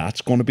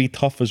that's going to be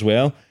tough as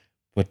well.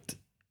 But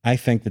I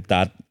think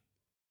that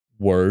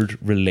word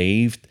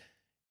relieved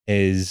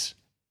is,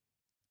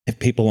 if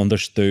people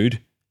understood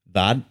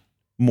that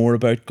more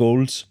about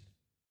goals,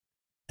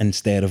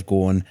 instead of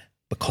going,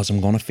 because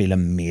I'm going to feel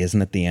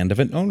amazing at the end of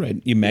it. All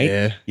right, you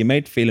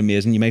might feel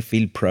amazing. You might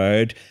feel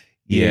proud.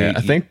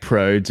 I think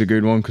proud's a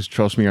good one, because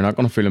trust me, you're not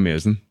going to feel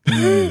amazing.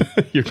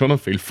 You're going to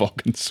feel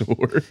fucking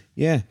sore.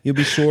 Yeah, you'll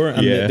be sore,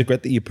 and the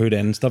grit that you put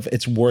in and stuff,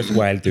 it's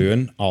worthwhile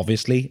doing,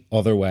 obviously.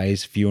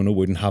 Otherwise, Fiona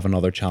wouldn't have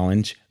another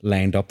challenge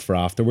lined up for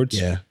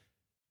afterwards.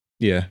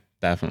 Yeah,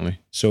 definitely.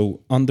 So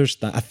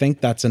understand. I think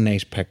that's a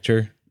nice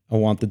picture I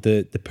wanted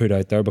to put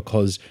out there,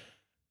 because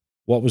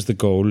what was the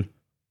goal?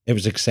 It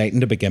was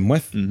exciting to begin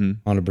with,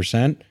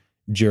 100%.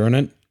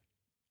 During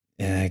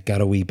it,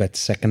 got a wee bit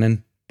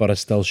sickening, but I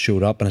still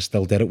showed up and I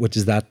still did it, which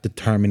is that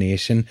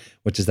determination,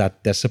 which is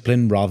that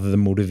discipline rather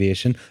than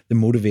motivation. The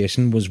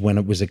motivation was when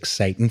it was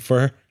exciting for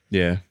her.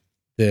 Yeah.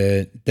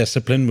 The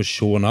discipline was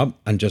showing up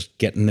and just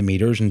getting the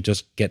meters and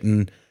just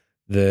getting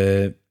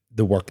the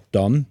work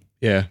done.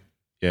 Yeah.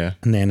 Yeah.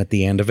 And then at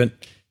the end of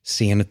it,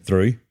 seeing it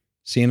through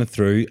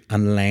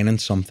and lining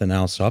something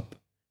else up.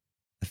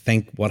 I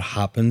think what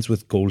happens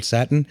with goal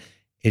setting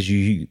is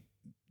you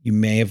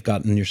may have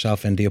gotten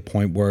yourself into a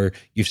point where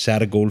you've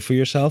set a goal for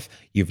yourself,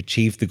 you've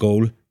achieved the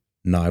goal,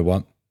 now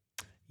what?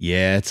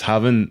 Yeah, it's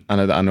having,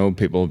 and I know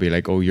people will be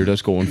like, oh, you're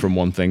just going from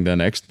one thing to the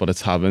next, but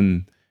it's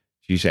having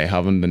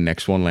the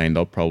next one lined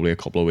up probably a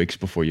couple of weeks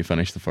before you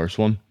finish the first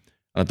one.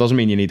 And it doesn't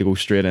mean you need to go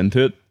straight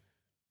into it,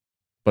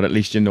 but at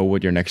least you know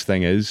what your next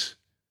thing is.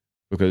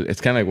 Because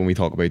it's kind of like when we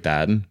talk about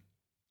dadding,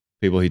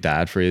 people who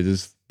dad for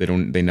ages,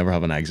 they never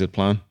have an exit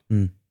plan.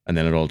 And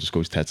then it all just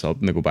goes tits up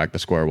and they go back to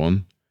square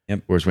one.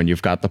 Yep. Whereas when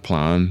you've got the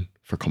plan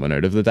for coming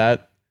out of the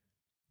dad,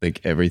 like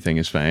everything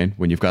is fine.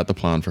 When you've got the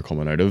plan for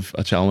coming out of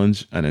a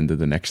challenge and into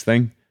the next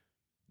thing,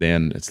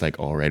 then it's like,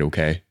 all right,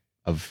 okay,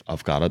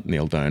 I've got it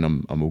nailed down.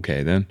 I'm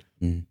okay then.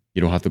 You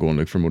don't have to go and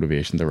look for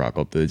motivation to rock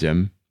up to the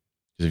gym.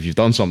 Because if you've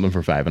done something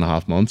for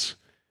 5.5 months,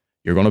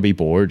 you're going to be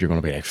bored. You're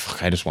going to be like,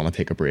 fuck, I just want to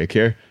take a break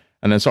here.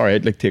 And then it's all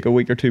right, like take a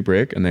week or two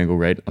break and then go,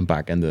 right, I'm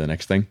back into the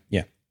next thing.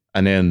 Yeah.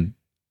 And then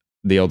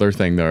the other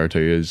thing there too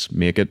is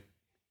make it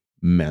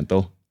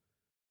mental.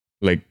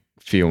 Like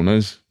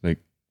Fiona's, like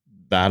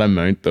that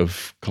amount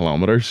of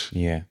kilometers.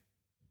 Yeah.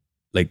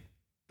 Like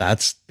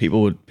that's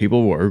people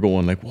were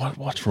going like,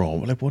 what's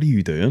wrong? Like, what are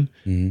you doing?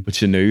 But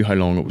she knew how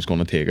long it was going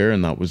to take her,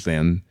 and that was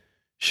then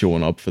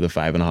showing up for the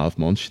 5.5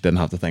 months. She didn't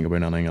have to think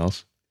about anything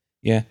else.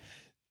 Yeah.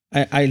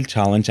 I'll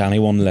challenge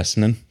anyone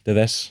listening to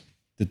this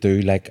to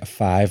do like a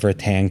 5 or a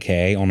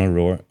 10K on a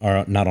rower,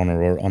 or not on a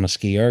rower, on a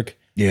ski erg.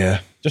 Yeah.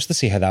 Just to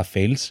see how that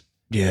feels.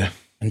 Yeah.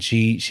 And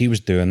she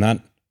was doing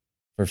that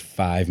for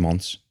 5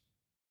 months.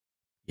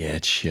 Yeah,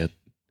 it's shit.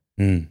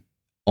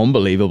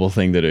 Unbelievable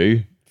thing to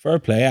do. Fair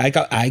play.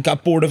 I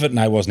got bored of it and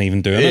I wasn't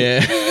even doing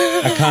it.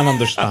 I can't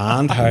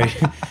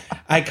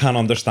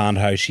understand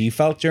how she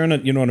felt during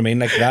it. You know what I mean?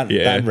 Like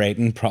that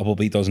rating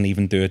probably doesn't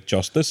even do it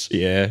justice.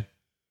 Yeah.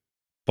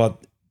 But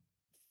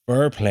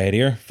fair play to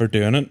her for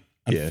doing it,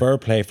 and fair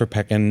play for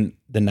picking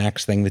the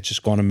next thing that she's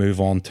going to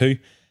move on to.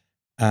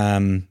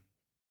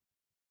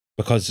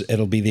 Because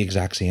it'll be the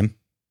exact same.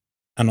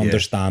 And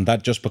understand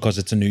that just because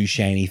it's a new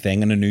shiny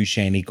thing and a new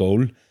shiny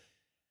goal.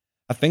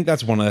 I think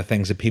that's one of the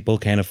things that people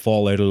kind of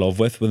fall out of love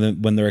with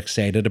when they're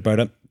excited about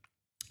it.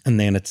 And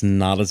then it's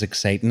not as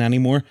exciting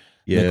anymore.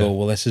 Yeah. They go,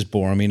 well, this is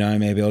boring me now.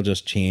 Maybe I'll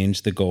just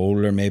change the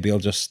goal, or maybe I'll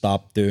just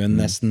stop doing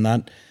this and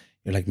that.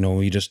 You're like, no,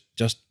 you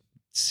just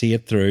see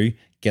it through,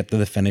 get to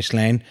the finish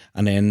line.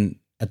 And then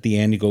at the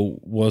end you go,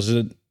 was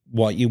it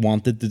what you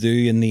wanted to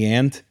do in the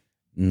end?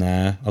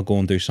 Nah, I'll go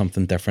and do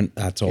something different.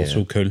 That's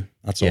also cool.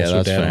 That's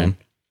also dead on.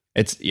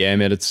 It's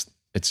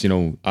you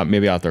know,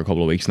 maybe after a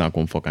couple of weeks not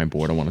going, fuck, I'm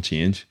bored, I want to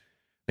change.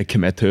 Like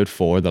commit to it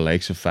for the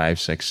likes of 5,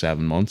 6,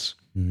 7 months.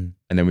 And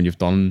then when you've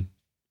done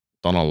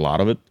a lot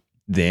of it,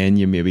 then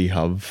you maybe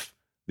have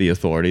the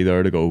authority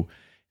there to go,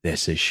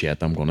 this is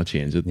shit, I'm going to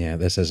change it. Yeah,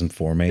 this isn't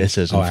for me. This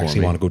isn't for me. I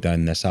actually want to go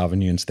down this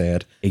avenue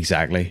instead.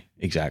 Exactly.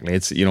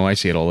 It's, you know, I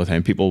see it all the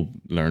time. People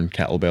learn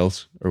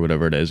kettlebells or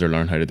whatever it is, or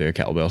learn how to do a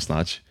kettlebell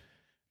snatch.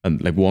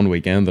 And like one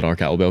weekend at our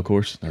kettlebell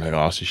course, they're like,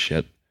 oh, this is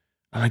shit.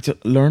 I'm like,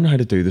 learn how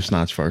to do the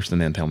snatch first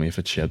and then tell me if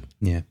it's shit.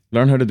 Yeah.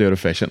 Learn how to do it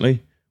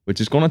efficiently, which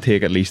is going to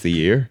take at least a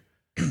year.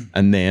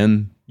 And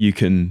then you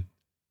can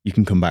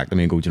come back to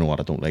me and go, do you know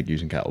what? I don't like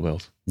using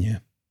kettlebells. Yeah.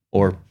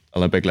 Or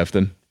Olympic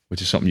lifting,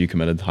 which is something you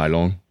committed how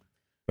long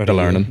to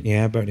learning?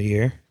 Yeah, about a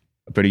year.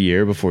 About a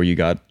year before you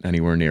got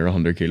anywhere near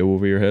 100 kilo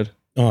over your head.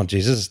 Oh,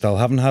 Jesus, I still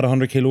haven't had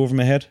 100 kilo over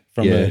my head.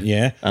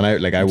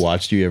 And I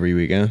watched you every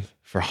weekend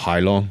for how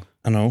long?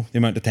 I know the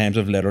amount of times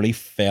I've literally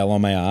fell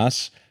on my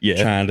ass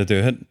trying to do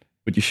it.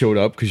 but you showed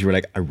up because you were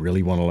like, I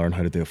really want to learn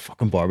how to do a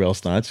fucking barbell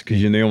snatch,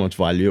 because you knew how much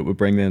value it would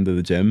bring then to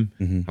the gym,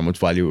 how much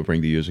value it would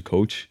bring to you as a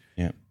coach,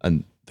 Yeah.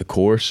 and the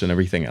course and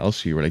everything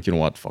else. You were like, you know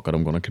what, fuck it,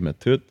 I'm going to commit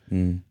to it.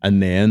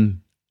 And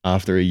then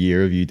after a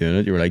year of you doing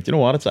it, you were like, you know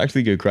what, it's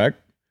actually good crack.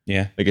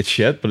 Yeah. Like, it's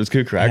shit, but it's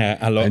good crack. Yeah,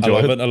 I love it.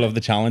 I love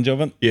the challenge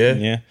of it. Yeah.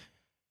 Yeah.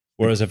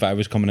 Whereas if I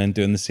was coming in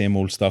doing the same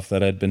old stuff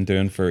that I'd been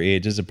doing for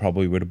ages, it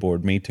probably would have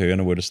bored me too, and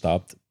I would have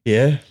stopped.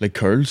 Yeah, like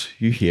curls.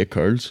 You hate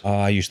curls. Oh,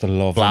 I used to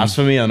love them.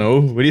 Blasphemy, I know.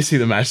 Where do you see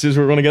the messages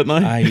we're going to get now?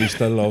 I used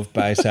to love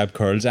bicep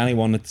curls.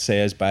 Anyone that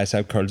says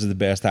bicep curls is the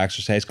best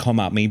exercise, come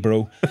at me,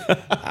 bro.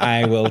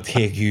 I will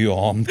take you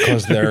on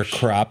because they're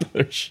crap.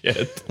 They're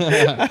shit.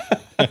 They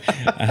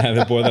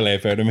bore the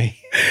life out of me.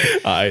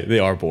 Aye, they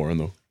are boring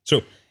though.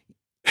 So,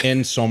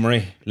 in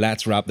summary,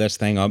 let's wrap this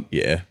thing up.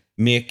 Yeah.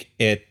 Make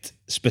it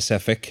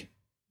specific.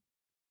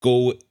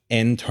 Go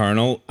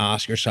internal.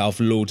 Ask yourself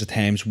loads of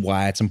times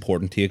why it's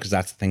important to you, because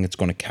that's the thing that's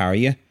going to carry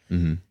you.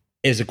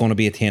 Is it going to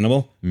be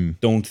attainable?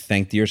 Don't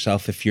think to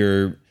yourself, if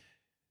you're,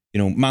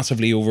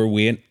 massively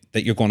overweight,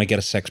 that you're going to get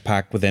a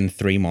 6-pack within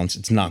 3 months.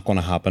 It's not going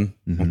to happen.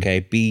 Okay.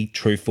 Be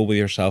truthful with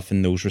yourself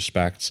in those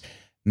respects.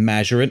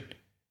 Measure it.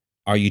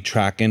 Are you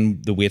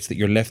tracking the weights that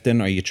you're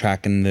lifting? Are you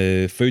tracking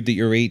the food that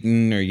you're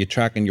eating? Are you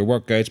tracking your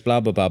workouts?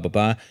 Blah, blah, blah, blah,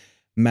 blah.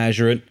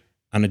 Measure it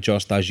and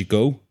adjust as you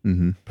go.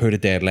 Put a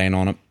deadline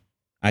on it.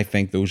 I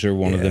think those are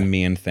one of the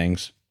main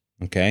things.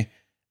 Okay.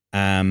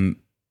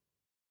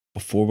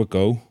 Before we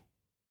go,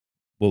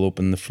 we'll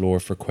open the floor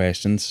for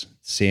questions,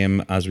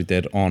 same as we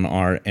did on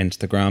our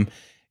Instagram.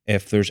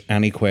 If there's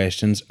any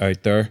questions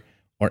out there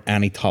or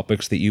any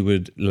topics that you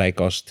would like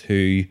us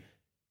to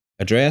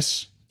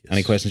address,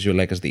 any questions you would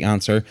like us to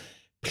answer,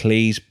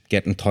 please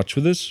get in touch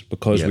with us,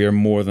 because we are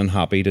more than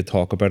happy to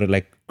talk about it.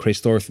 Like,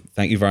 Christor,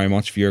 thank you very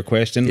much for your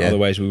question.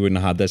 Otherwise, we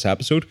wouldn't have had this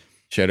episode.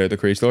 Shout out to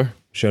Christor.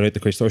 Shout out to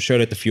Christor.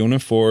 Shout out to Fiona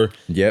for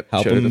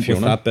helping with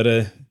that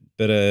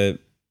bit of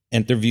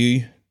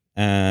interview.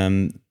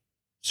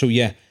 So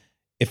yeah,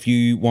 if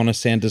you want to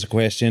send us a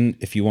question,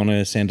 if you want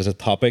to send us a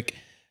topic,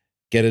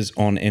 get us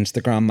on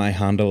Instagram. My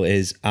handle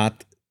is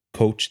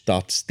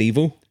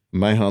 @coach.stevo.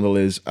 My handle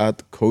is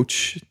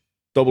 @coach_Andrew.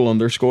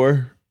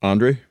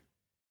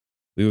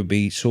 We would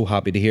be so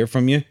happy to hear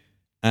from you.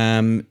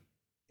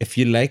 If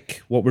you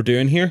like what we're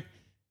doing here,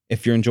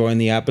 if you're enjoying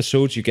the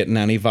episodes, you're getting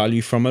any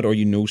value from it, or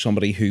you know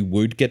somebody who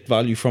would get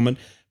value from it,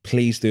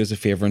 please do us a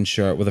favor and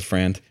share it with a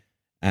friend.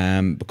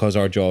 Because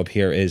our job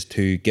here is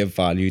to give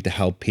value, to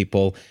help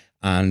people,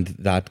 and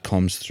that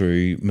comes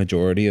through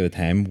majority of the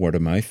time word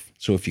of mouth.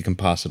 So if you can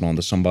pass it on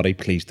to somebody,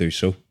 please do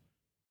so.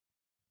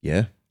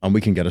 Yeah, and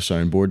we can get a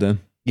soundboard then.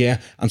 Yeah,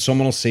 and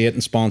someone will see it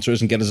and sponsor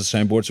us and get us a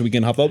soundboard so we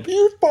can have that.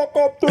 You fuck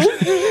up, dude.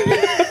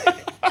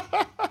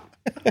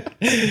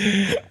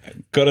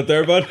 Got it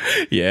there, bud?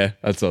 Yeah,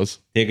 that's us.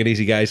 Take it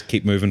easy, guys.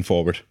 Keep moving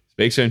forward.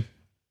 Speak soon.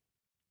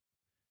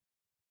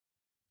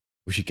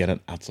 We should get an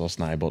 @us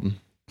now button.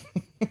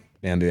 The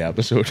end of the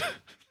episode.